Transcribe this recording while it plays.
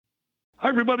Hi,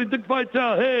 everybody. Dick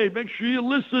Vitale. Hey, make sure you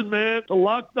listen, man. The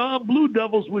Locked On Blue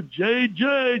Devils with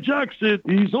J.J. Jackson.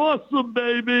 He's awesome,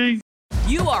 baby.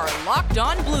 You are Locked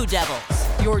On Blue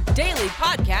Devils, your daily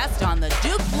podcast on the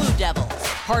Duke Blue Devils,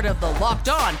 part of the Locked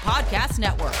On Podcast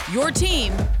Network, your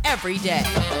team every day.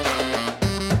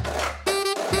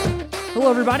 Hello,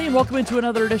 everybody, and welcome into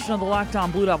another edition of the Locked On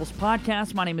Blue Devils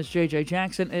podcast. My name is J.J.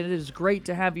 Jackson, and it is great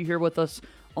to have you here with us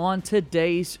on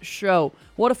today's show.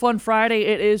 What a fun Friday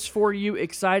it is for you.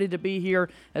 Excited to be here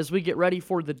as we get ready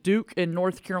for the Duke and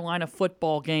North Carolina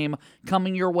football game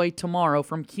coming your way tomorrow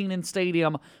from Kenan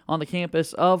Stadium on the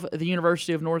campus of the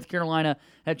University of North Carolina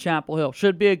at Chapel Hill.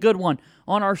 Should be a good one.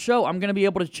 On our show, I'm going to be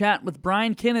able to chat with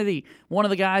Brian Kennedy, one of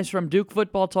the guys from Duke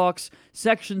Football Talks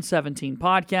Section 17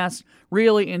 podcast.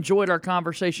 Really enjoyed our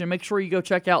conversation. Make sure you go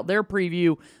check out their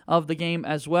preview of the game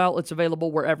as well. It's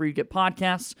available wherever you get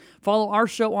podcasts. Follow our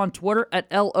show on Twitter at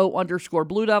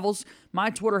LO_Blue Devils. My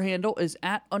Twitter handle is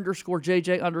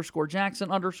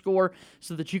 @_JJ_Jackson_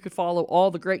 so that you can follow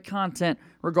all the great content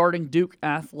regarding Duke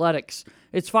athletics.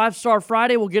 It's 5-Star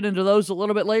Friday. We'll get into those a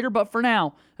little bit later, but for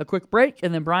now, a quick break,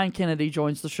 and then Brian Kennedy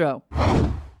joins the show.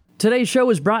 Today's show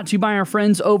is brought to you by our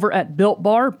friends over at Built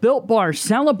Bar. Built Bar,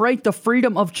 celebrate the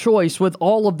freedom of choice with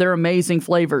all of their amazing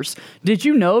flavors. Did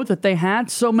you know that they had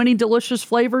so many delicious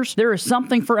flavors? There is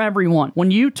something for everyone.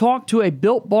 When you talk to a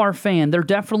Built Bar fan, they're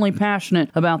definitely passionate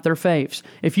about their faves.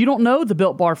 If you don't know the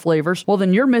Built Bar flavors, well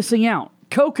then you're missing out.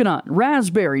 Coconut,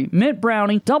 raspberry, mint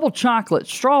brownie, double chocolate,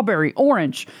 strawberry,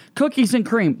 orange, cookies and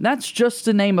cream. That's just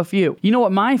to name a few. You know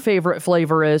what my favorite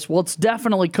flavor is? Well, it's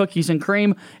definitely cookies and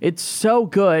cream. It's so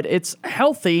good. It's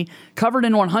healthy, covered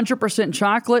in 100%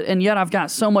 chocolate, and yet I've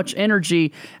got so much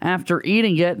energy after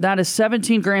eating it. That is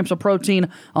 17 grams of protein,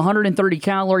 130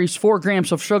 calories, 4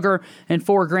 grams of sugar, and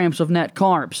 4 grams of net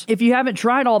carbs. If you haven't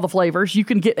tried all the flavors, you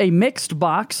can get a mixed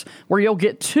box where you'll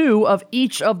get 2 of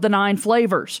each of the 9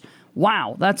 flavors.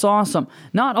 Wow, that's awesome.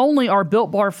 Not only are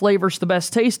Built Bar flavors the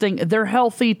best tasting, they're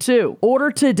healthy too.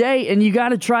 Order today and you got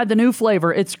to try the new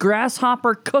flavor. It's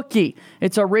Grasshopper Cookie.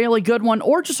 It's a really good one,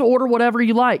 or just order whatever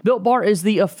you like. Built Bar is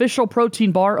the official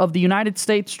protein bar of the United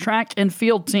States track and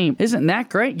field team. Isn't that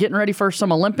great? Getting ready for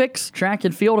some Olympics, track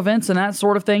and field events, and that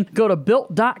sort of thing. Go to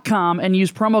Built.com and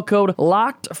use promo code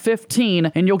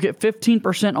LOCKED15 and you'll get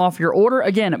 15% off your order.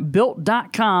 Again,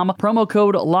 Built.com, promo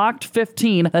code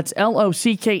LOCKED15. That's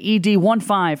LOCKED15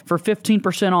 for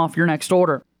 15% off your next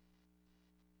order.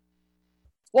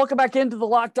 Welcome back into the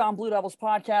Locked On Blue Devils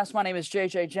podcast. My name is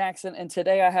J.J. Jackson, and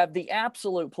today I have the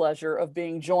absolute pleasure of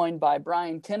being joined by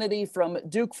Brian Kennedy from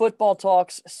Duke Football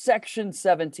Talks Section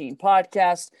 17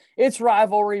 podcast. It's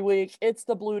rivalry week. It's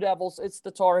the Blue Devils. It's the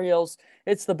Tar Heels.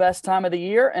 It's the best time of the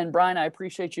year, and Brian, I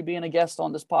appreciate you being a guest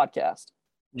on this podcast.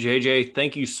 JJ,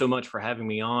 thank you so much for having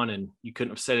me on, and you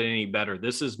couldn't have said it any better.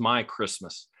 This is my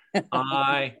Christmas.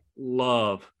 I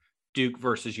love Duke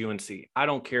versus UNC. I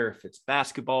don't care if it's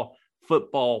basketball,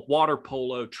 football, water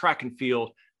polo, track and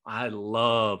field. I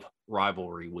love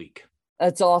rivalry week.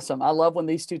 That's awesome. I love when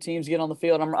these two teams get on the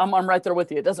field. I'm right there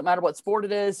with you. It doesn't matter what sport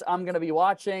it is. I'm going to be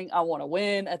watching. I want to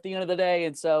win at the end of the day.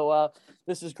 And so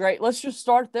this is great. Let's just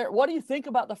start there. What do you think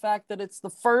about the fact that it's the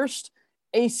first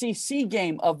ACC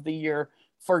game of the year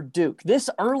for Duke? This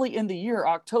early in the year,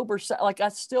 October, I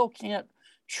still can't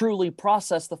truly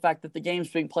process the fact that the game's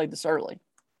being played this early.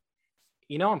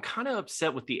 You know, I'm kind of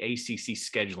upset with the ACC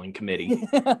scheduling committee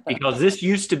because this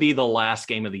used to be the last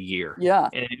game of the year. Yeah.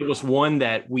 And it was one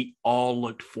that we all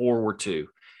looked forward to.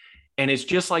 And it's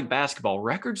just like basketball.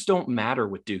 Records don't matter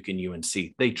with Duke and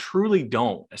UNC. They truly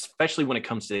don't, especially when it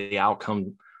comes to the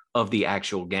outcome of the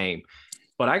actual game.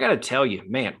 But I got to tell you,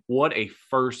 man, what a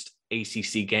first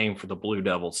ACC game for the Blue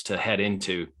Devils to head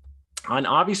into. And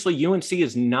obviously UNC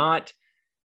is not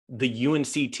the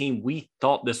UNC team we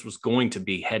thought this was going to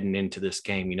be heading into this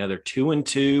game. You know, they're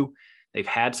 2-2. They've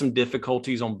had some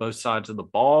difficulties on both sides of the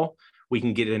ball. We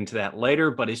can get into that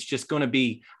later, but it's just going to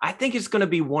be, I think it's going to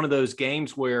be one of those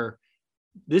games where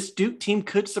this Duke team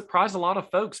could surprise a lot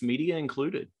of folks, media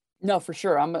included. No, for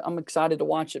sure. I'm excited to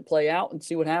watch it play out and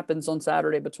see what happens on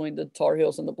Saturday between the Tar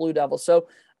Heels and the Blue Devils. So,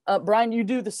 Brian, you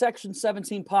do the Section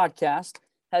 17 podcast.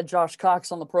 Had Josh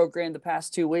Cox on the program the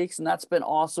past 2 weeks, and that's been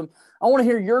awesome. I want to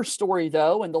hear your story,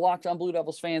 though, and the Locked On Blue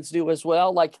Devils fans do as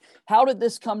well. Like, how did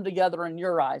this come together in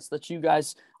your eyes that you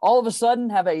guys all of a sudden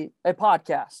have a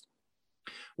podcast?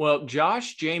 Well,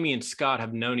 Josh, Jamie, and Scott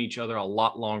have known each other a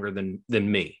lot longer than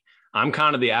me. I'm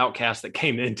kind of the outcast that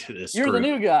came into this. You're the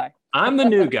new guy. I'm the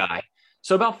new guy.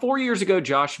 So about 4 years ago,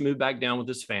 Josh moved back down with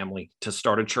his family to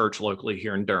start a church locally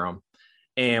here in Durham.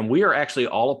 And we are actually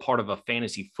all a part of a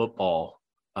fantasy football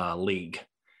league.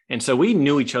 And so we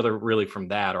knew each other really from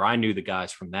that, or I knew the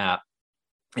guys from that.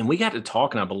 And we got to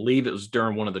talking, I believe it was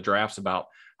during one of the drafts, about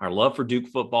our love for Duke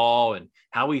football and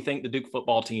how we think the Duke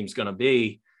football team is going to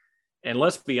be. And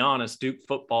let's be honest, Duke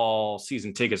football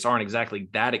season tickets aren't exactly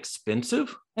that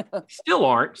expensive. Still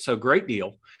aren't, so great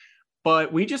deal.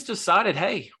 But we just decided,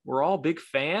 hey, we're all big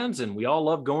fans and we all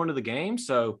love going to the game.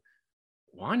 So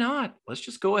why not? Let's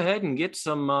just go ahead and get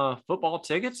some football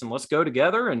tickets and let's go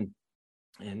together.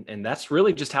 And that's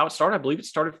really just how it started. I believe it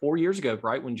started 4 years ago,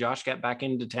 right when Josh got back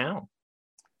into town.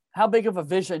 How big of a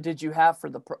vision did you have for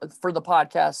the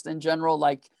podcast in general?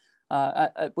 Like,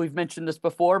 we've mentioned this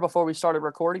before we started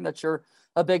recording, that you're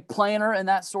a big planner and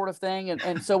that sort of thing.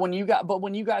 And so when you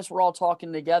guys were all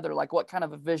talking together, like, what kind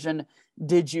of a vision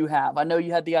did you have? I know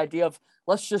you had the idea of,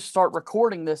 let's just start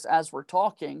recording this as we're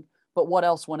talking, but what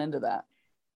else went into that?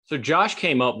 So Josh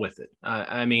came up with it.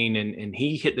 And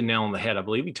he hit the nail on the head. I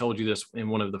believe he told you this in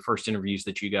one of the first interviews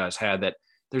that you guys had, that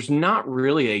there's not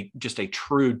really just a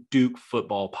true Duke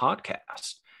football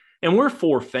podcast. And we're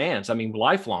 4 fans. I mean,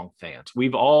 lifelong fans.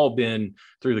 We've all been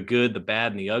through the good, the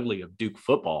bad, and the ugly of Duke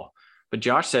football. But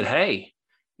Josh said, hey,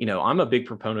 I'm a big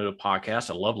proponent of podcasts.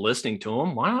 I love listening to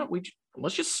them. Why not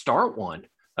let's just start one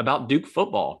about Duke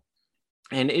football?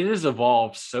 And it has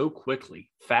evolved so quickly,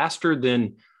 faster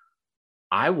than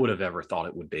I would have ever thought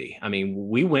it would be. I mean,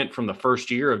 we went from the first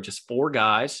year of just 4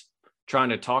 guys trying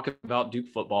to talk about Duke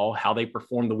football, how they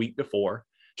performed the week before,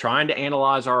 trying to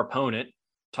analyze our opponent,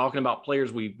 talking about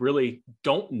players we really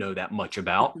don't know that much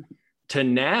about, to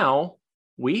now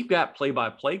we've got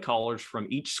play-by-play callers from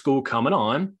each school coming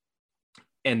on,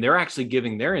 and they're actually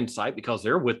giving their insight because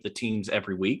they're with the teams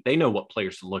every week. They know what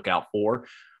players to look out for,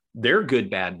 their good,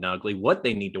 bad, and ugly, what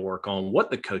they need to work on,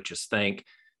 what the coaches think.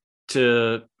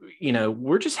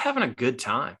 We're just having a good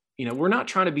time. We're not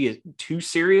trying to be too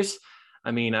serious. I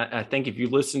mean, I think if you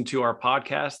listen to our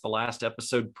podcast, the last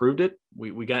episode proved it.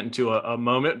 We got into a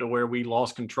moment to where we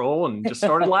lost control and just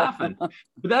started laughing. But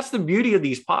that's the beauty of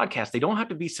these podcasts. They don't have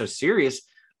to be so serious.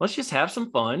 Let's just have some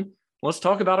fun. Let's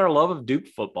talk about our love of Duke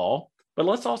football, but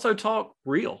let's also talk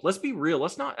real. Let's be real.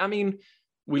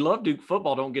 We love Duke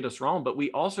football, don't get us wrong, but we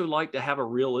also like to have a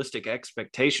realistic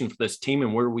expectation for this team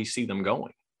and where we see them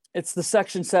going. It's the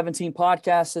Section 17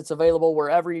 podcast. It's available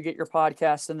wherever you get your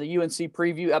podcasts, and the UNC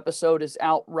preview episode is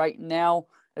out right now.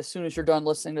 As soon as you're done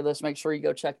listening to this, make sure you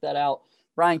go check that out.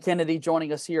 Brian Kennedy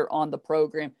joining us here on the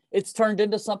program. It's turned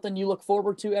into something you look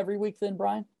forward to every week then,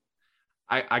 Brian?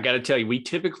 I got to tell you, we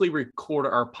typically record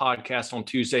our podcast on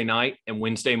Tuesday night, and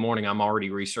Wednesday morning, I'm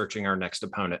already researching our next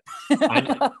opponent.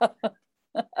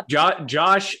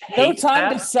 Josh hates no time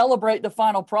that. To celebrate the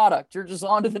final product. You're just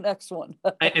on to the next one.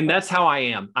 And that's how I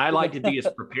am. I like to be as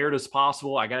prepared as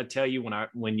possible. I got to tell you,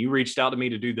 when you reached out to me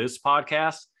to do this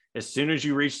podcast, as soon as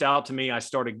you reached out to me, I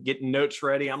started getting notes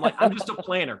ready. I'm like, I'm just a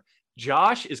planner.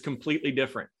 Josh is completely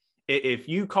different. If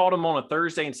you called him on a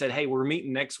Thursday and said, hey, we're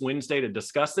meeting next Wednesday to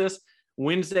discuss this,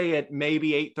 Wednesday at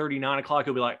maybe 8:30, 9 o'clock,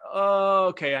 he'll be like, oh,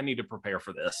 okay, I need to prepare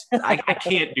for this. I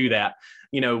can't do that.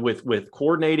 With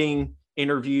coordinating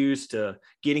interviews to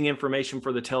getting information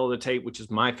for the tell of the tape, which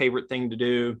is my favorite thing to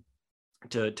do,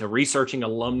 to researching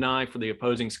alumni for the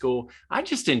opposing school. I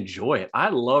just enjoy it. I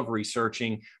love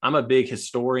researching. I'm a big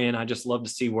historian. I just love to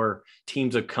see where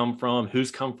teams have come from,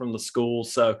 who's come from the school.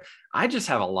 So I just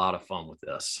have a lot of fun with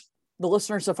this. The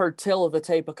listeners have heard tell of the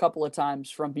tape a couple of times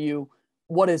from you.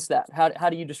 What is that? How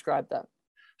do you describe that?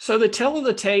 So the tell of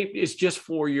the tape is just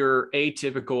for your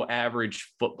atypical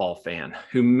average football fan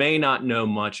who may not know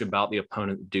much about the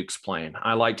opponent that Duke's playing.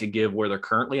 I like to give where they're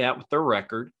currently at with their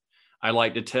record. I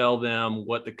like to tell them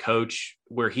what the coach,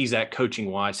 where he's at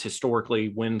coaching-wise, historically,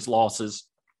 wins, losses.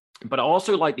 But I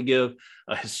also like to give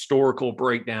a historical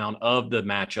breakdown of the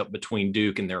matchup between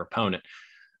Duke and their opponent.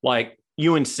 Like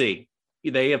UNC,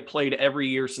 they have played every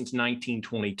year since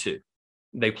 1922.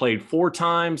 They played 4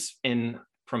 times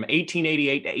from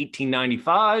 1888 to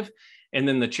 1895. And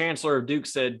then the chancellor of Duke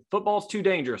said, football's too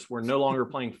dangerous. We're no longer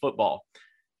playing football.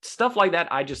 Stuff like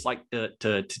that, I just like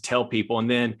to tell people. And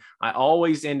then I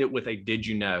always end it with a did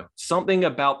you know? Something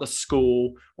about the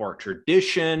school or a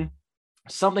tradition,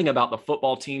 something about the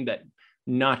football team that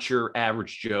not your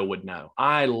average Joe would know.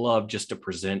 I love just to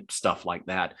present stuff like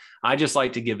that. I just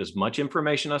like to give as much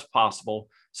information as possible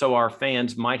so our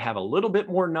fans might have a little bit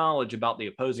more knowledge about the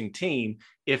opposing team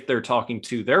if they're talking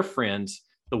to their friends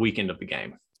the weekend of the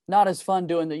game. Not as fun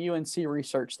doing the UNC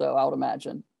research, though, I would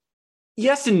imagine.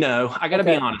 Yes and no. I got to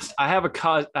be honest. I had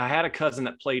a cousin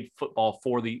that played football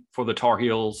for the Tar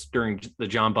Heels during the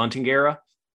John Bunting era.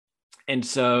 And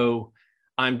so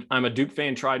I'm a Duke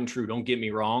fan, tried and true. Don't get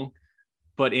me wrong.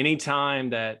 But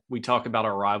anytime that we talk about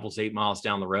our rivals 8 miles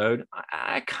down the road,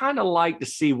 I kind of like to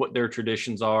see what their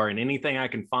traditions are, and anything I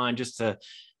can find just to,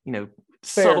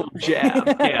 subtle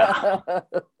jab. Yeah.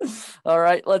 All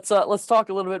right. Let's talk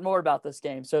a little bit more about this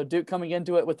game. So Duke coming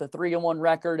into it with a 3-1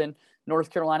 record, and North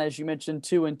Carolina, as you mentioned,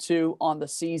 2-2 on the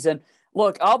season.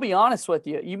 Look, I'll be honest with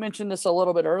you. You mentioned this a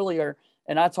little bit earlier,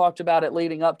 and I talked about it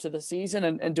leading up to the season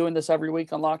and doing this every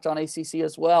week on Locked On ACC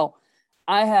as well.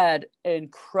 I had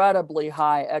incredibly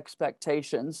high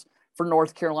expectations for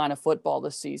North Carolina football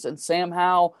this season. Sam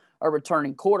Howell, a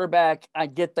returning quarterback. I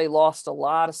get they lost a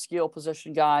lot of skill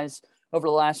position guys over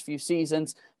the last few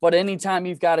seasons, but anytime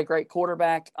you've got a great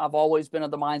quarterback, I've always been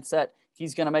of the mindset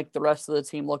he's going to make the rest of the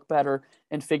team look better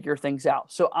and figure things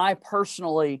out. So I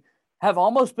personally have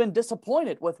almost been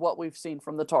disappointed with what we've seen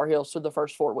from the Tar Heels through the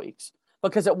first 4 weeks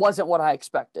because it wasn't what I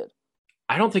expected.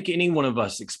 I don't think any one of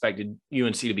us expected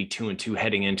UNC to be 2-2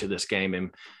 heading into this game.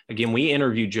 And again, we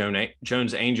interviewed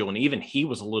Jones Angell, and even he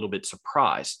was a little bit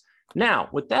surprised. Now,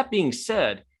 with that being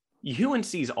said,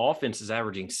 UNC's offense is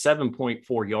averaging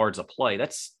 7.4 yards a play.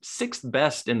 That's 6th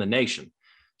best in the nation.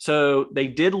 So they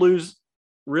did lose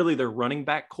really their running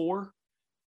back core,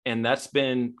 and that's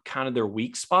been kind of their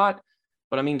weak spot.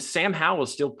 But I mean, Sam Howell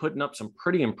is still putting up some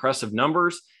pretty impressive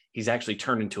numbers. He's actually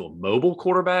turned into a mobile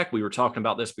quarterback. We were talking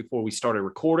about this before we started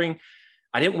recording.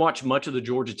 I didn't watch much of the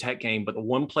Georgia Tech game, but the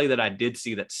one play that I did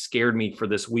see that scared me for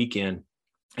this weekend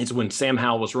is when Sam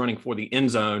Howell was running for the end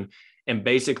zone and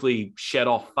basically shed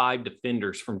off 5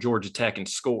 defenders from Georgia Tech and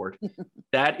scored.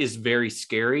 That is very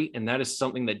scary, and that is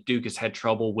something that Duke has had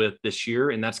trouble with this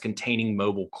year, and that's containing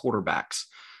mobile quarterbacks.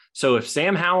 So if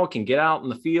Sam Howell can get out in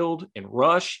the field and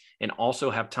rush and also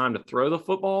have time to throw the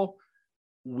football,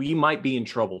 we might be in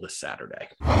trouble this Saturday.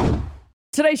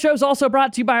 Today's show is also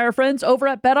brought to you by our friends over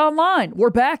at BetOnline.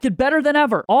 We're back and better than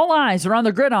ever. All eyes are on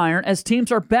the gridiron as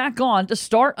teams are back on to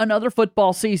start another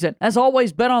football season. As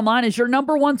always, BetOnline is your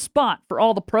 #1 spot for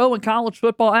all the pro and college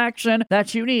football action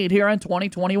that you need here in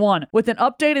 2021. With an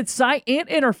updated site and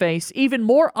interface, even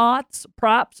more odds,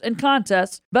 props, and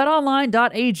contests,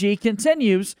 BetOnline.ag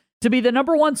continues to be the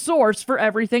 #1 source for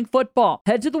everything football.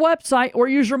 Head to the website or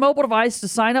use your mobile device to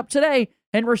sign up today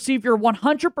and receive your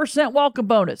 100% welcome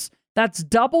bonus. That's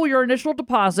double your initial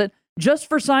deposit just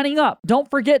for signing up. Don't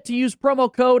forget to use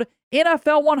promo code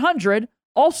NFL100.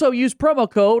 Also use promo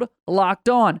code Locked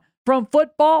On. From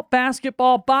football,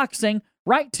 basketball, boxing,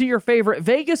 right to your favorite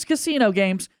Vegas casino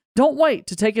games, don't wait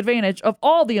to take advantage of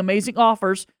all the amazing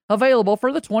offers available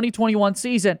for the 2021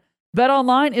 season.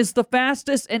 BetOnline is the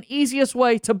fastest and easiest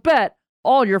way to bet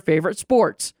all your favorite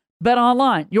sports.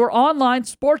 BetOnline, your online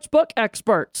sportsbook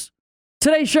experts.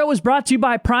 Today's show is brought to you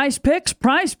by Prize Picks.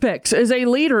 Prize Picks is a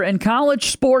leader in college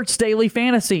sports daily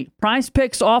fantasy. Prize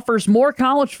Picks offers more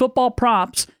college football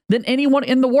props than anyone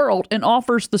in the world and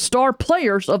offers the star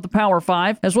players of the Power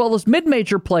 5 as well as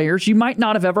mid-major players you might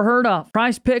not have ever heard of.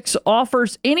 Prize Picks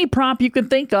offers any prop you can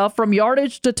think of, from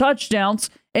yardage to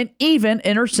touchdowns and even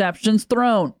interceptions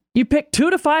thrown. You pick 2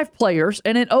 to 5 players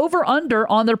and an over-under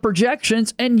on their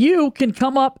projections, and you can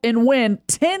come up and win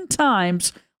 10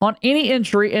 times on any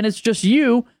entry, and it's just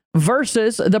you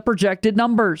versus the projected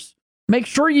numbers. Make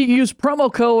sure you use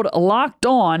promo code Locked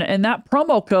On, and that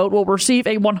promo code will receive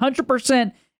a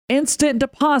 100% instant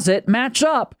deposit match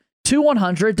up to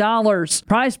 $100.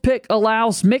 Prize Pick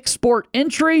allows mixed sport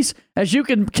entries, as you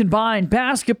can combine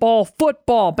basketball,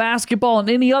 football, and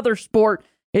any other sport.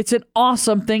 It's an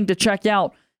awesome thing to check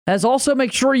out. As also,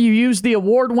 make sure you use the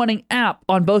award-winning app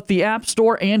on both the App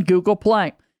Store and Google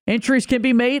Play. Entries can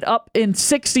be made up in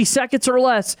 60 seconds or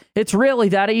less. It's really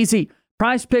that easy.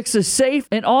 Prize Picks is safe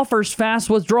and offers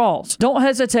fast withdrawals. Don't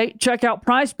hesitate. Check out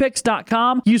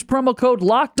prizepicks.com, use promo code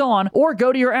Locked On, or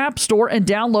go to your app store and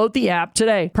download the app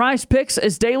today. Prize Picks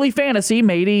is daily fantasy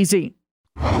made easy.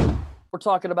 We're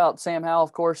talking about Sam Howell,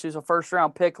 of course, who's a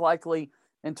first-round pick likely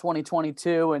in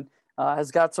 2022 and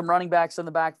has got some running backs in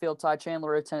the backfield. Ty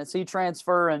Chandler, a Tennessee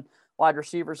transfer, and wide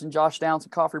receivers and Josh Downs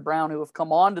and Coffrey Brown, who have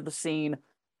come onto the scene.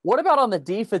 What about on the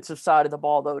defensive side of the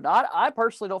ball, though? I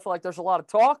personally don't feel like there's a lot of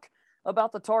talk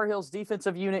about the Tar Heels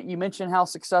defensive unit. You mentioned how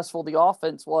successful the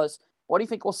offense was. What do you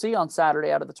think we'll see on Saturday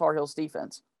out of the Tar Heels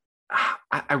defense?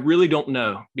 I really don't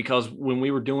know, because when we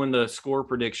were doing the score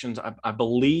predictions, I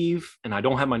believe, and I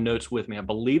don't have my notes with me, I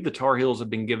believe the Tar Heels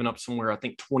have been giving up somewhere, I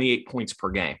think, 28 points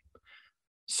per game.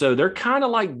 So they're kind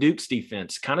of like Duke's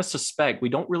defense, kind of suspect. We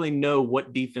don't really know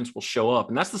what defense will show up.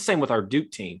 And that's the same with our Duke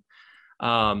team.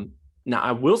 Now,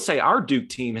 I will say our Duke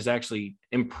team has actually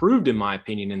improved, in my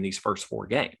opinion, in these first 4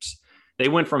 games. They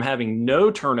went from having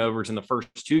no turnovers in the first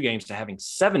 2 games to having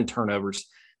 7 turnovers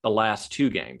the last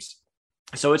 2 games.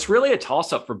 So it's really a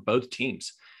toss-up for both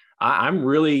teams. I'm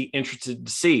really interested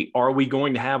to see, are we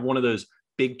going to have one of those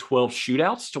Big 12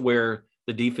 shootouts to where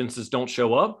the defenses don't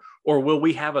show up? Or will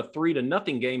we have a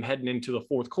 3-0 game heading into the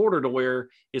fourth quarter to where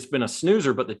it's been a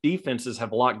snoozer, but the defenses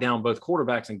have locked down both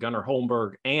quarterbacks and Gunnar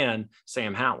Holmberg and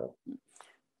Sam Howell?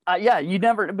 Yeah, you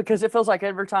never, because it feels like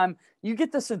every time you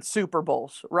get this in Super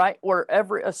Bowls, right? Where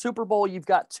a Super Bowl, you've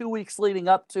got 2 weeks leading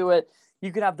up to it.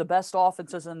 You can have the best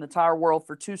offenses in the entire world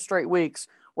for 2 straight weeks.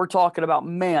 We're talking about,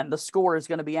 man, the score is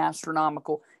going to be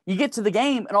astronomical. You get to the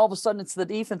game, and all of a sudden it's the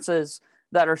defenses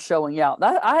that are showing out.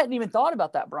 I hadn't even thought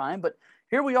about that, Brian, but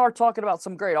here we are talking about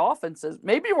some great offenses.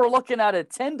 Maybe we're looking at a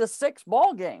 10-6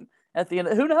 ball game at the end.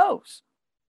 Who knows?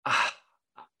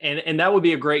 And that would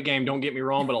be a great game. Don't get me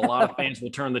wrong, but a lot of fans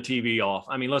will turn the TV off.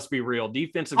 I mean, let's be real.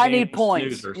 Defensive I games, need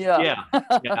points. Snoozers. Yeah.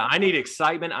 I need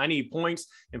excitement. I need points.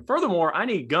 And furthermore, I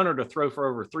need Gunnar to throw for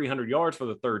over 300 yards for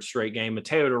the 3rd straight game,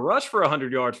 Mateo to rush for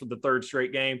 100 yards for the 3rd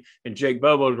straight game, and Jake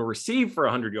Bobo to receive for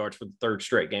 100 yards for the 3rd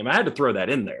straight game. I had to throw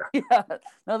that in there. Yeah.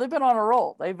 No, they've been on a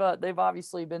roll. They've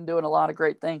obviously been doing a lot of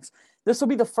great things. This will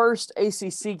be the first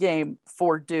ACC game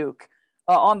for Duke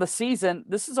on the season.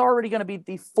 This is already going to be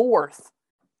the 4th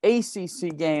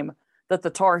ACC game that the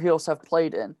Tar Heels have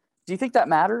played in. Do you think that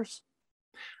matters?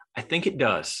 I think it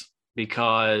does,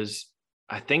 because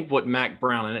I think what Mack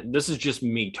Brown, and this is just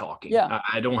me talking,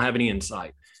 I don't have any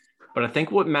insight, but I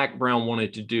think what Mack Brown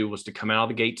wanted to do was to come out of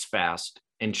the gates fast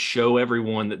and show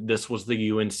everyone that this was the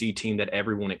UNC team that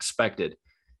everyone expected.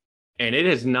 And it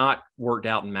has not worked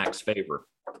out in Mack's favor.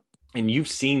 And you've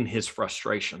seen his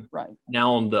frustration. Right.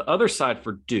 Now, on the other side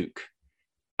for Duke,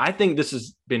 I think this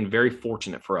has been very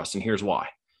fortunate for us, and here's why.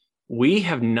 We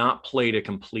have not played a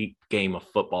complete game of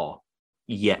football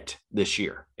yet this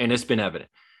year, and it's been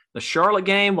evident. The Charlotte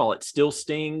game, while it still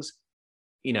stings,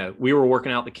 we were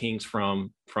working out the kinks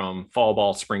from fall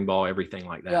ball, spring ball, everything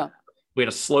like that. Yeah. We had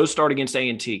a slow start against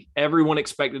A&T. Everyone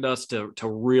expected us to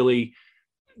really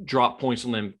drop points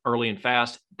on them early and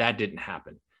fast. That didn't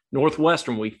happen.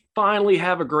 Northwestern, we finally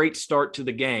have a great start to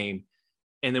the game,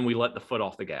 and then we let the foot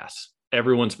off the gas.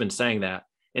 Everyone's been saying that.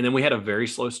 And then we had a very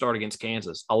slow start against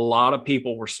Kansas. A lot of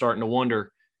people were starting to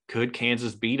wonder, could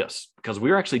Kansas beat us? Because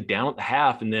we were actually down at the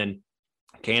half, and then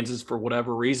Kansas, for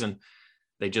whatever reason,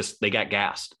 they got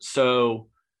gassed. So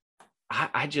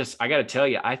I got to tell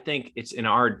you, I think it's in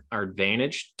our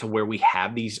advantage to where we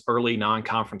have these early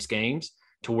non-conference games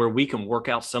to where we can work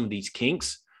out some of these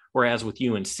kinks. Whereas with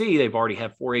UNC, they've already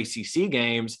had 4 ACC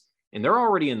games, and they're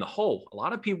already in the hole. A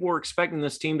lot of people were expecting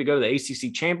this team to go to the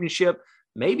ACC championship,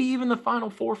 maybe even the Final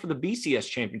Four for the BCS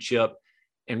championship.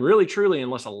 And really, truly,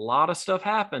 unless a lot of stuff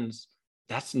happens,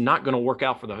 that's not going to work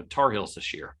out for the Tar Heels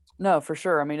this year. No, for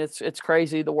sure. I mean, it's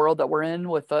crazy, the world that we're in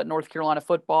with North Carolina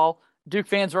football. Duke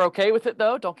fans are okay with it,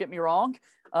 though. Don't get me wrong.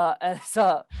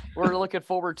 We're looking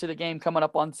forward to the game coming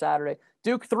up on Saturday.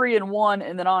 Duke 3-1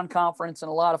 in the non-conference, and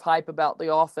a lot of hype about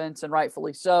the offense, and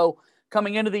rightfully so.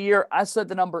 Coming into the year, I said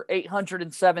the number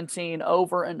 817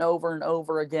 over and over and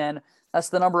over again. That's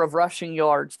the number of rushing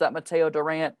yards that Mateo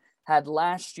Durant had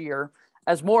last year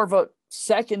as more of a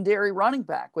secondary running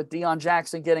back, with Deion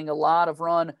Jackson getting a lot of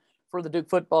run for the Duke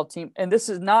football team. And this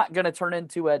is not going to turn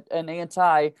into an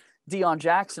anti-Deion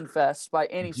Jackson fest by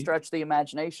any stretch of the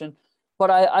imagination. But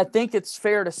I think it's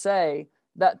fair to say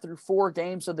that through 4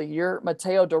 games of the year,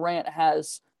 Mateo Durant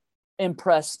has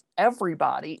impressed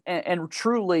everybody and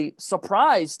truly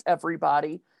surprised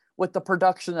everybody with the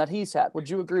production that he's had. Would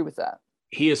you agree with that?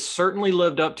 He has certainly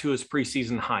lived up to his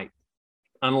preseason hype,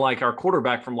 unlike our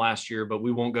quarterback from last year, but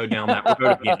we won't go down that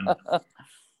road again.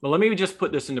 But let me just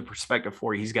put this into perspective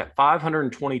for you. He's got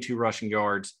 522 rushing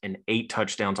yards and 8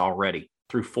 touchdowns already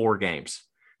through 4 games.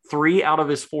 3 out of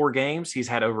his 4 games, he's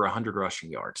had over 100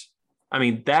 rushing yards. I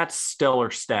mean, that's stellar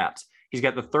stats. He's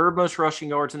got the 3rd most rushing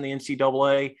yards in the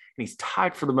NCAA, and he's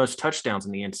tied for the most touchdowns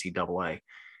in the NCAA.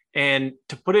 And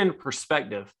to put it in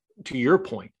perspective, to your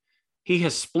point, he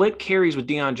has split carries with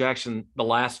Deion Jackson the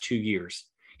last 2 years.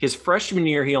 His freshman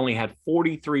year, he only had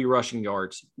 43 rushing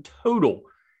yards total,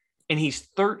 and he's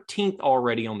 13th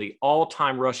already on the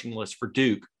all-time rushing list for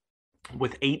Duke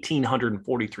with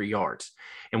 1,843 yards.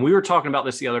 And we were talking about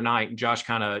this the other night, and Josh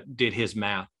kind of did his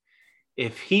math.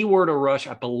 If he were to rush,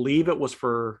 I believe it was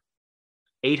for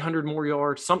 800 more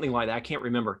yards, something like that. I can't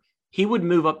remember. He would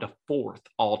move up to 4th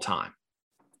all time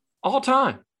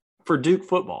for Duke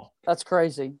football. That's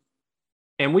crazy.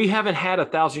 And we haven't had a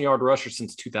 1,000-yard rusher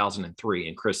since 2003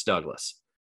 in Chris Douglas.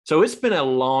 So it's been a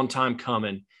long time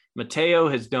coming. Mateo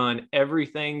has done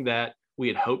everything that we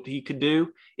had hoped he could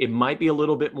do. It might be a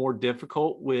little bit more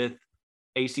difficult with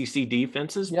ACC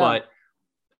defenses, but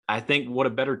I think what a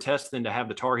better test than to have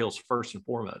the Tar Heels first and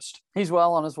foremost. He's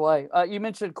well on his way. You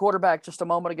mentioned quarterback just a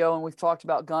moment ago, and we've talked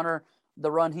about Gunner,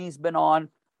 the run he's been on.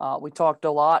 We talked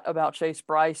a lot about Chase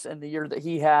Brice and the year that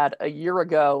he had a year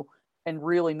ago and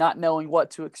really not knowing what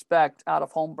to expect out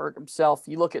of Holmberg himself.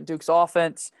 You look at Duke's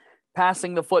offense,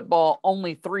 passing the football,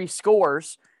 only 3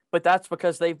 scores, but that's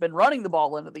because they've been running the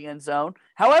ball into the end zone.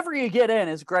 However you get in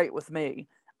is great with me.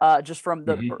 Just from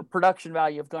the production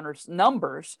value of Gunner's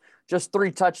numbers, just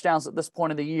 3 touchdowns at this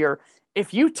point of the year.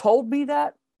 If you told me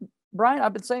that, Brian,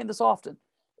 I've been saying this often.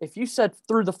 If you said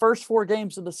through the first 4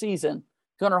 games of the season,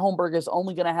 Gunner Holmberg is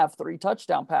only going to have 3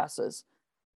 touchdown passes,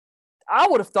 I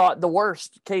would have thought the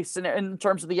worst case in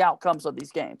terms of the outcomes of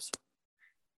these games.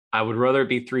 I would rather it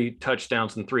be 3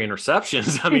 touchdowns than 3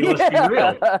 interceptions. I mean, let's be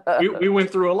real. We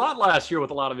went through a lot last year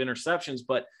with a lot of interceptions,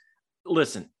 but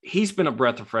listen, he's been a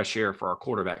breath of fresh air for our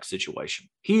quarterback situation.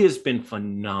 He has been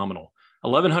phenomenal.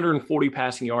 1,140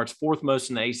 passing yards, 4th most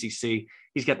in the ACC.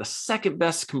 He's got the 2nd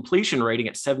best completion rating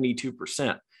at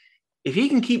 72%. If he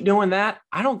can keep doing that,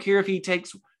 I don't care if he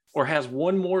takes or has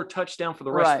 1 more touchdown for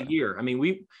the rest of the year. I mean,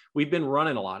 we've been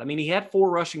running a lot. I mean, he had 4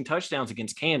 rushing touchdowns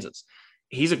against Kansas.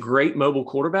 He's a great mobile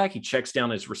quarterback. He checks down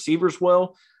his receivers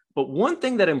well. But one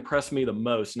thing that impressed me the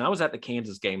most, and I was at the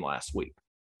Kansas game last week,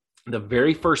 the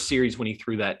very first series when he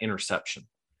threw that interception.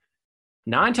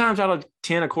 9 times out of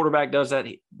 10, a quarterback does that.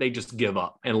 They just give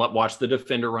up and watch the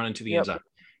defender run into the end zone.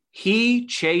 He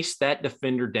chased that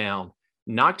defender down,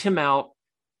 knocked him out,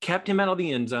 kept him out of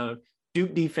the end zone.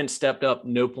 Duke defense stepped up,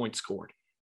 no points scored.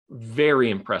 Very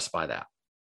impressed by that.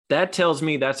 That tells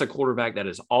me that's a quarterback that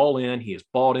is all in. He is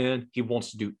bought in. He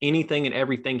wants to do anything and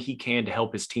everything he can to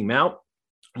help his team out,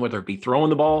 whether it be throwing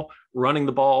the ball, running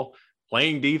the ball,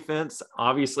 playing defense,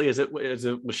 obviously, as it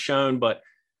was shown. But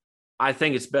I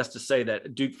think it's best to say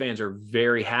that Duke fans are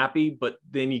very happy. But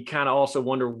then you kind of also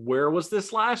wonder, where was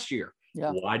this last year?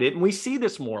 Yeah. Why didn't we see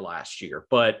this more last year?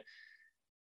 But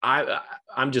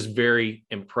I'm just very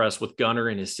impressed with Gunner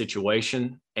and his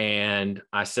situation. And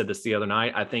I said this the other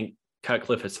night. I think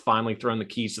Cutcliffe has finally thrown the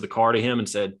keys to the car to him and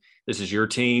said, this is your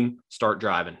team. Start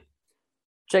driving.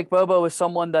 Jake Bobo is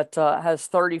someone that has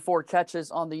 34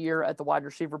 catches on the year at the wide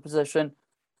receiver position,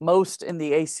 most in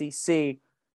the ACC.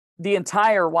 The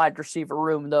entire wide receiver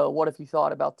room, though, what have you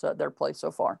thought about their play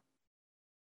so far?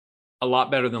 A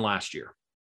lot better than last year.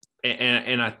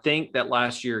 And I think that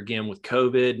last year, again, with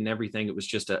COVID and everything, it was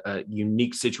just a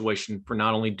unique situation for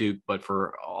not only Duke, but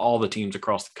for all the teams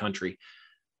across the country.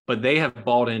 But they have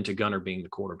bought into Gunner being the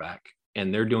quarterback,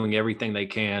 and they're doing everything they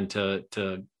can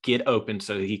to get open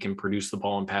so that he can produce the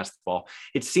ball and pass the ball.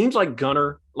 It seems like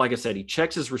Gunner, like I said, he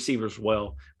checks his receivers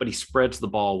well, but he spreads the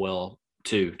ball well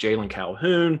too. Jalen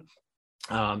Calhoun,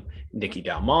 Nicky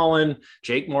Dalmolin,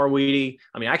 Jake Marweedy.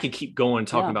 I mean, I could keep going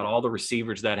talking about all the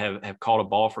receivers that have caught a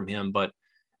ball from him, but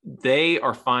they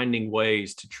are finding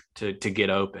ways to get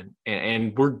open.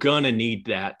 And we're going to need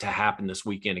that to happen this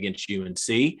weekend against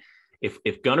UNC.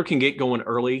 If Gunner can get going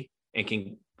early and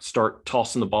can start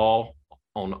tossing the ball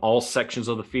on all sections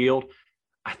of the field,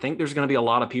 I think there's going to be a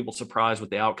lot of people surprised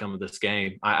with the outcome of this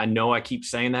game. I know I keep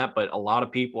saying that, but a lot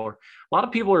of people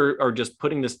are just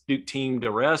putting this Duke team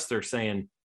to rest. They're saying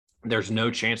there's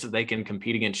no chance that they can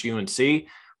compete against UNC.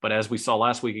 But as we saw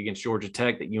last week against Georgia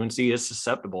Tech, that UNC is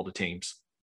susceptible to teams.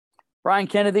 Brian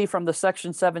Kennedy from the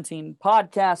Section 17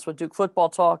 podcast with Duke Football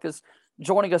Talk is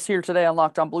joining us here today on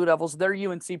Locked On Blue Devils. Their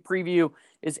UNC preview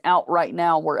is out right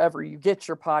now wherever you get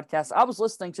your podcast. I was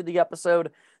listening to the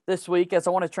episode this week as I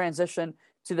want to transition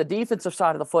to the defensive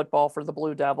side of the football for the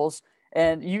Blue Devils.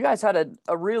 And you guys had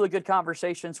a really good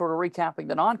conversation sort of recapping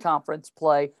the non-conference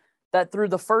play, that through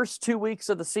the first 2 weeks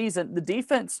of the season, the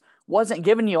defense wasn't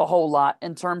giving you a whole lot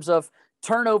in terms of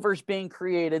turnovers being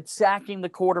created, sacking the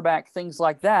quarterback, things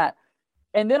like that.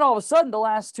 And then all of a sudden, the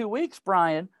last 2 weeks,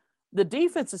 Brian, the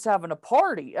defense is having a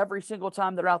party every single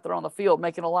time they're out there on the field,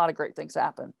 making a lot of great things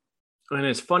happen. And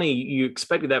it's funny, you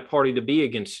expected that party to be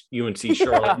against UNC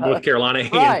Charlotte, North Carolina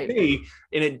A&T,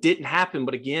 and it didn't happen.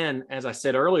 But again, as I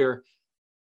said earlier,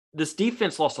 this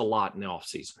defense lost a lot in the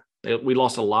offseason. We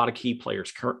lost a lot of key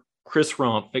players, Chris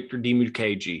Rump, Victor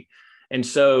Dimukeji. And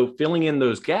so filling in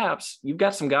those gaps, you've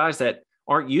got some guys that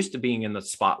aren't used to being in the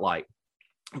spotlight.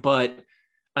 But,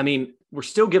 I mean, we're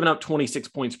still giving up 26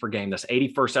 points per game. That's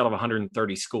 81st out of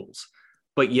 130 schools.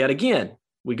 But yet again,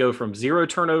 we go from 0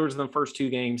 turnovers in the first 2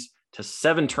 games to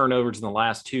 7 turnovers in the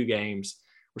last 2 games.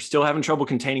 We're still having trouble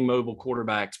containing mobile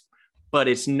quarterbacks, but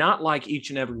it's not like each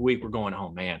and every week we're going, oh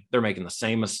man, they're making the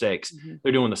same mistakes. Mm-hmm.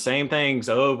 They're doing the same things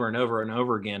over and over and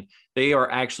over again. They are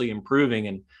actually improving.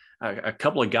 And a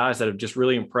couple of guys that have just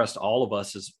really impressed all of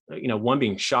us is, one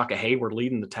being Shaka Hayward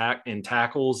leading the in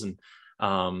tackles, and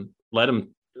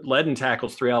Led in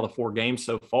tackles 3 out of the 4 games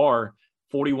so far,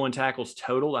 41 tackles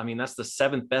total. I mean, that's the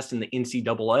 7th best in the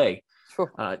NCAA.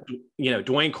 Sure.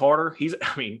 Dwayne Carter,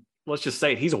 let's just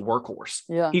say it, he's a workhorse.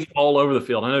 Yeah. He's all over the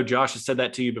field. I know Josh has said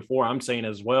that to you before. I'm saying it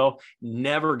as well.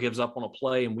 Never gives up on a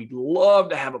play. And we'd love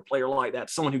to have a player like that.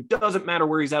 Someone who doesn't matter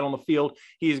where he's at on the field.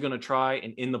 He is going to try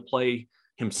and end the play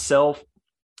himself.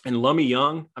 And Lummy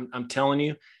Young, I'm telling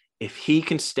you, if he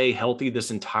can stay healthy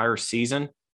this entire season,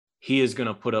 he is going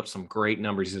to put up some great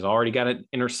numbers. He's already got an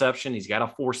interception. He's got a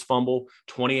forced fumble,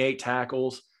 28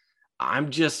 tackles. I'm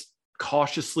just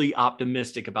cautiously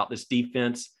optimistic about this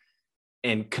defense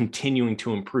and continuing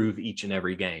to improve each and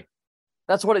every game.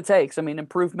 That's what it takes. I mean,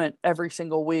 improvement every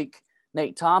single week.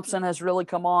 Nate Thompson has really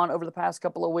come on over the past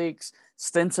couple of weeks.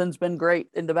 Stinson's been great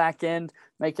in the back end,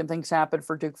 making things happen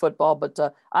for Duke football. But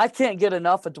I can't get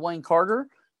enough of Dwayne Carter,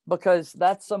 because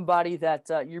that's somebody that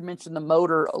you mentioned the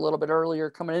motor a little bit earlier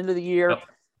coming into the year. Yep.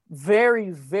 Very,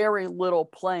 very little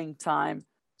playing time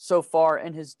so far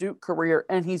in his Duke career,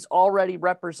 and he's already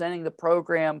representing the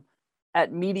program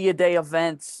at media day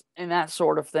events and that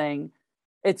sort of thing.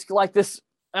 It's like this,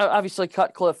 obviously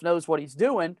Cutcliffe knows what he's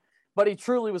doing, but he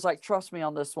truly was like, trust me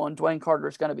on this one. Dwayne Carter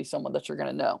is going to be someone that you're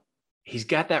going to know. He's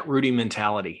got that Rudy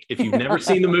mentality. If you've never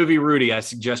seen the movie Rudy, I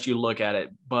suggest you look at it.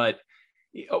 But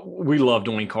we love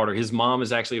Dwayne Carter. His mom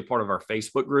is actually a part of our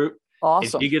Facebook group.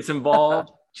 Awesome. If he gets involved,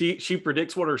 she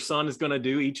predicts what her son is going to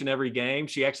do each and every game.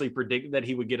 She actually predicted that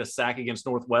he would get a sack against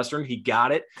Northwestern. He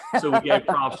got it. So we gave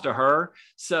props to her.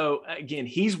 So again,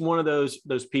 he's one of those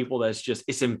people that's just,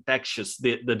 it's infectious,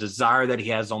 the desire that he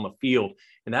has on the field.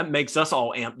 And that makes us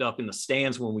all amped up in the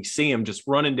stands when we see him just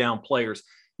running down players,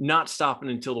 not stopping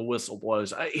until the whistle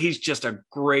blows. He's just a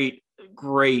great,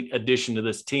 great addition to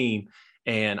this team.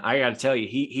 And I got to tell you,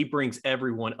 he brings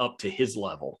everyone up to his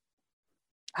level.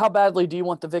 How badly do you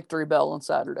want the victory bell on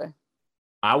Saturday?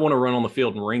 I want to run on the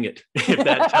field and ring it, if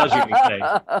that tells you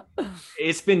anything.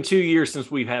 It's been 2 years since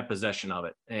we've had possession of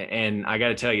it. And I got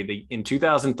to tell you, in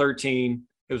 2013,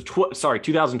 it was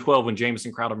 2012 when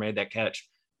Jamison Crowder made that catch.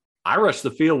 I rushed the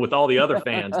field with all the other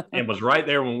fans and was right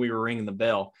there when we were ringing the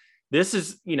bell. This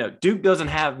is, Duke doesn't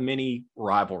have many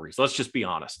rivalries. Let's just be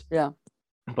honest. Yeah.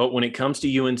 But when it comes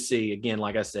to UNC, again,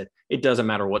 like I said, it doesn't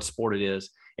matter what sport it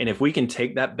is. And if we can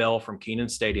take that bell from Kenan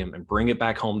Stadium and bring it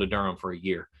back home to Durham for a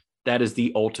year, that is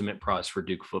the ultimate prize for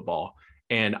Duke football.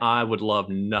 And I would love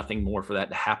nothing more for that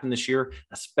to happen this year,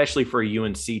 especially for a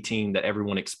UNC team that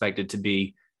everyone expected to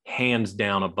be hands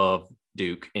down above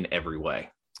Duke in every way.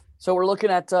 So we're looking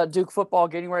at Duke football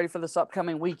getting ready for this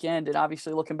upcoming weekend, and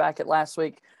obviously looking back at last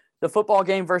week, the football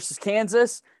game versus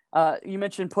Kansas. You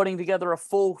mentioned putting together a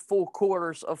full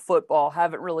quarters of football.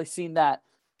 Haven't really seen that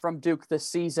from Duke this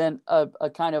season. A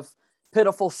kind of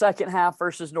pitiful second half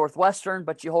versus Northwestern,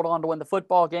 but you hold on to win the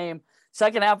football game.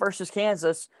 Second half versus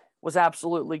Kansas was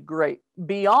absolutely great.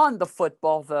 Beyond the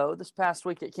football, though, this past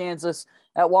week at Kansas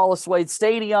at Wallace Wade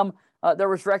Stadium, there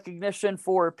was recognition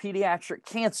for pediatric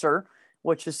cancer,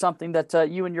 which is something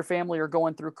that you and your family are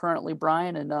going through currently,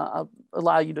 Brian, and I'll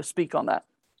allow you to speak on that.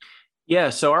 Yeah,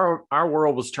 so our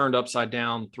world was turned upside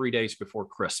down 3 days before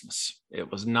Christmas. It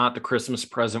was not the Christmas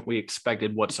present we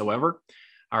expected whatsoever.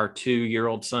 Our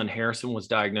 2-year-old son, Harrison, was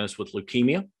diagnosed with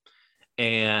leukemia,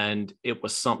 and it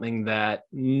was something that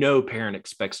no parent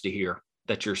expects to hear,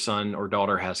 that your son or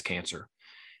daughter has cancer.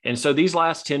 And so these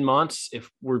last 10 months, if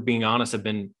we're being honest, have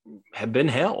been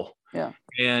hell. Yeah.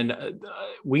 And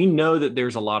we know that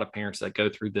there's a lot of parents that go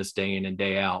through this day in and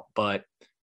day out, but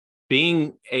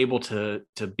being able to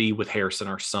be with Harrison,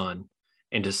 our son,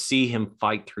 and to see him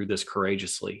fight through this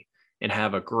courageously and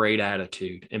have a great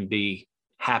attitude and be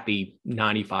happy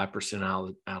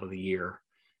 95% out of the year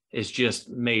has just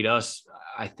made us,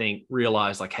 I think,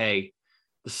 realize like, hey,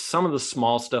 some of the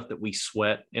small stuff that we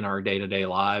sweat in our day-to-day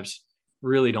lives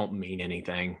really don't mean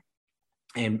anything.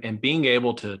 And being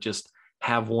able to just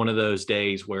have one of those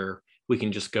days where we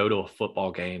can just go to a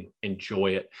football game,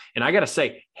 enjoy it. And I got to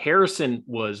say, Harrison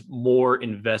was more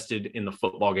invested in the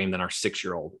football game than our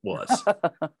 6-year-old was.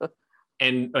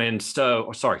 and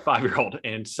so, sorry, 5-year-old.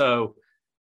 And so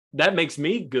that makes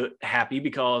me happy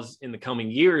because in the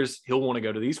coming years, he'll want to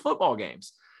go to these football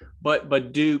games.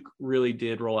 But Duke really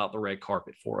did roll out the red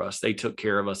carpet for us. They took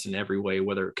care of us in every way,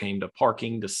 whether it came to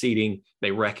parking, to seating.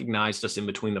 They recognized us in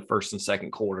between the first and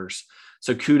second quarters.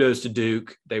 So kudos to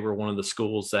Duke. They were one of the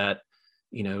schools that,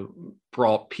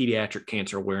 brought pediatric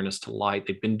cancer awareness to light.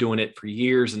 They've been doing it for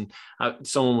years. And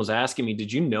someone was asking me,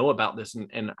 did you know about this?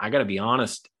 And I got to be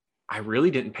honest, I really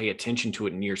didn't pay attention to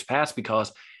it in years past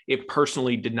because it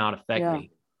personally did not affect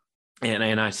me.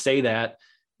 And I say that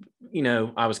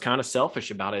I was kind of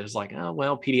selfish about it. It's like, oh,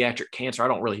 well, pediatric cancer, I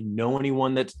don't really know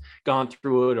anyone that's gone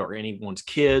through it or anyone's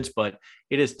kids, but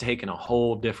it has taken a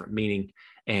whole different meaning.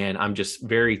 And I'm just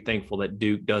very thankful that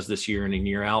Duke does this year in and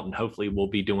year out, and hopefully we'll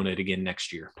be doing it again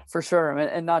next year. For sure.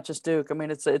 And not just Duke. I mean,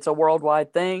 it's a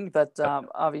worldwide thing that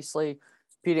obviously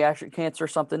pediatric cancer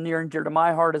is something near and dear to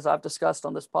my heart, as I've discussed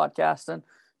on this podcast and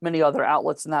many other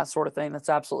outlets and that sort of thing. That's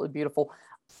absolutely beautiful.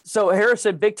 So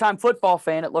Harrison, big time football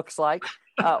fan, it looks like,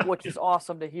 which is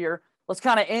awesome to hear. Let's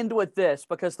kind of end with this,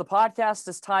 because the podcast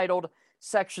is titled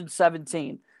Section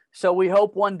 17. So we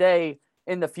hope one day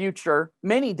in the future,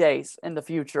 many days in the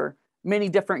future, many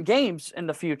different games in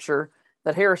the future,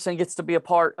 that Harrison gets to be a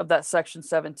part of that Section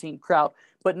 17 crowd.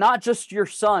 But not just your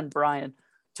son, Brian.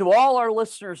 To all our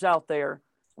listeners out there,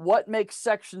 what makes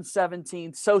Section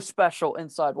 17 so special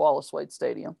inside Wallace Wade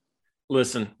Stadium?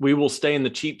 Listen, we will stay in the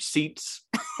cheap seats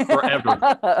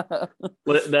forever.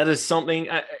 That is something,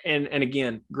 and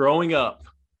again, growing up,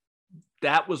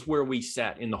 that was where we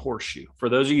sat, in the horseshoe. For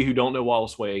those of you who don't know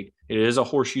Wallace Wade, it is a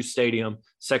horseshoe stadium.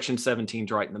 Section 17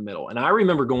 is right in the middle. And I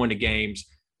remember going to games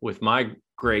with my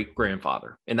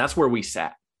great-grandfather, and that's where we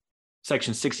sat,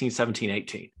 Section 16, 17,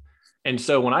 18. And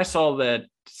so when I saw that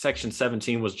Section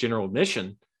 17 was general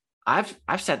admission, I've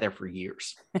sat there for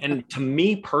years. And to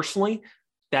me personally,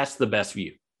 that's the best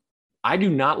view. I do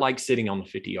not like sitting on the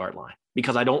 50-yard line,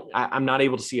 because I'm not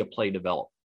able to see a play develop.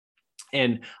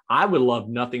 And I would love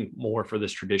nothing more for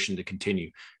this tradition to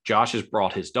continue. Josh has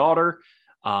brought his daughter.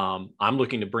 I'm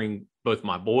looking to bring both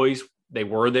my boys. They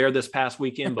were there this past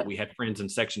weekend, but we had friends in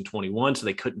Section 21, so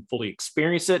they couldn't fully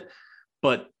experience it.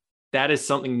 But that is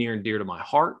something near and dear to my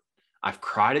heart. I've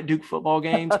cried at Duke football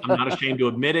games. I'm not ashamed to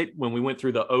admit it. When we went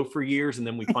through the 0 for years and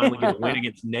then we finally get a win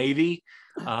against Navy,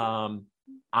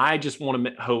 I just want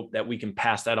to hope that we can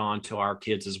pass that on to our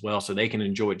kids as well, so they can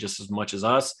enjoy it just as much as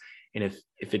us. And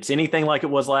if it's anything like it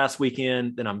was last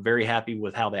weekend, then I'm very happy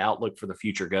with how the outlook for the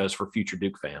future goes for future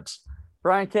Duke fans.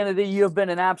 Brian Kennedy, you have been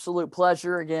an absolute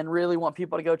pleasure. Again, really want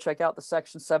people to go check out the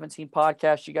Section 17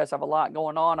 podcast. You guys have a lot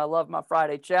going on. I love my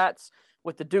Friday chats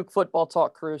with the Duke Football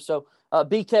Talk crew. So,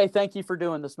 BK, thank you for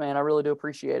doing this, man. I really do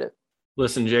appreciate it.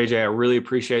 Listen, JJ, I really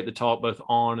appreciate the talk both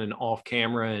on and off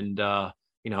camera. And,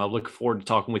 I look forward to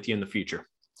talking with you in the future.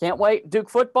 Can't wait. Duke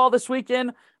football this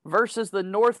weekend versus the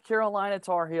North Carolina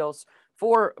Tar Heels.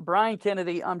 For Brian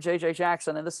Kennedy, I'm JJ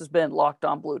Jackson, and this has been Locked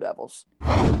On Blue Devils.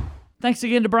 Thanks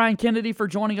again to Brian Kennedy for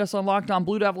joining us on Locked On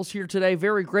Blue Devils here today.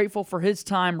 Very grateful for his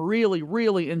time. Really,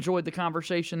 really enjoyed the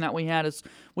conversation that we had as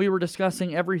we were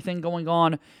discussing everything going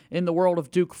on in the world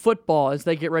of Duke football as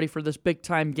they get ready for this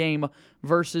big-time game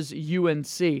versus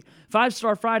UNC.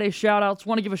 5-Star Friday shout-outs.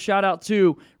 Want to give a shout-out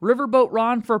to Riverboat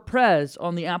Ron for Prez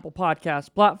on the Apple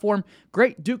Podcast platform.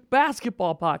 Great Duke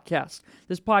basketball podcast.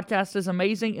 This podcast is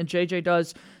amazing, and JJ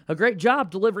does a great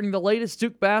job delivering the latest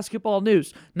Duke basketball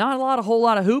news. Not a whole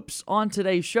lot of hoops on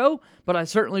today's show, but I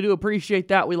certainly do appreciate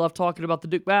that. We love talking about the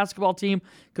Duke basketball team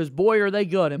because boy are they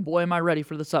good, and boy am I ready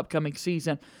for this upcoming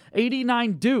season.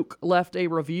 89 Duke left a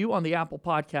review on the Apple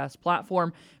Podcast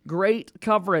platform. Great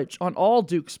coverage on all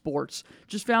Duke sports.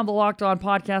 Just found the Locked On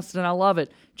podcast and I love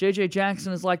it. JJ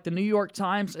Jackson is like the New York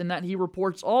Times in that he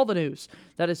reports all the news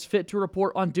that is fit to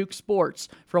report on Duke sports.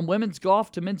 From women's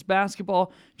golf to men's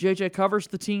basketball, JJ covers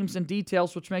the teams in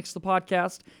details, which makes the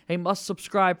podcast a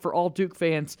must-subscribe for all Duke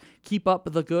fans. Keep up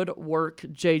the good work,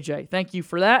 JJ. Thank you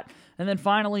for that. And then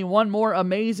finally, one more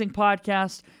amazing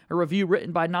podcast, a review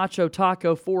written by Nacho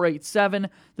Taco 487.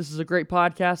 This is a great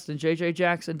podcast, and JJ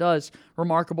Jackson does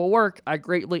remarkable work. I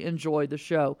greatly enjoy the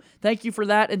show. Thank you for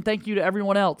that, and thank you to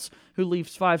everyone else who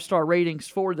leaves 5-star ratings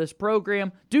for this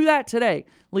program. Do that today.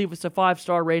 Leave us a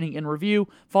 5-star rating and review.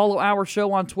 Follow our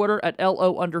show on Twitter at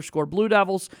LO_Blue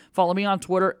Devils. Follow me on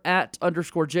Twitter at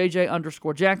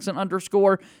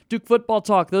 _JJ_Jackson_. Duke Football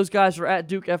Talk. Those guys are at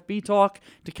Duke FB Talk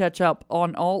to catch up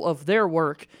on all of their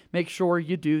work. Make sure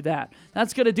you do that.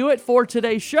 That's going to do it for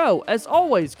today's show. As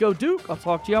always, go Duke. I'll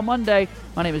talk to you on Monday.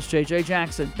 My name is JJ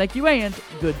Jackson. Thank you and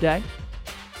good day.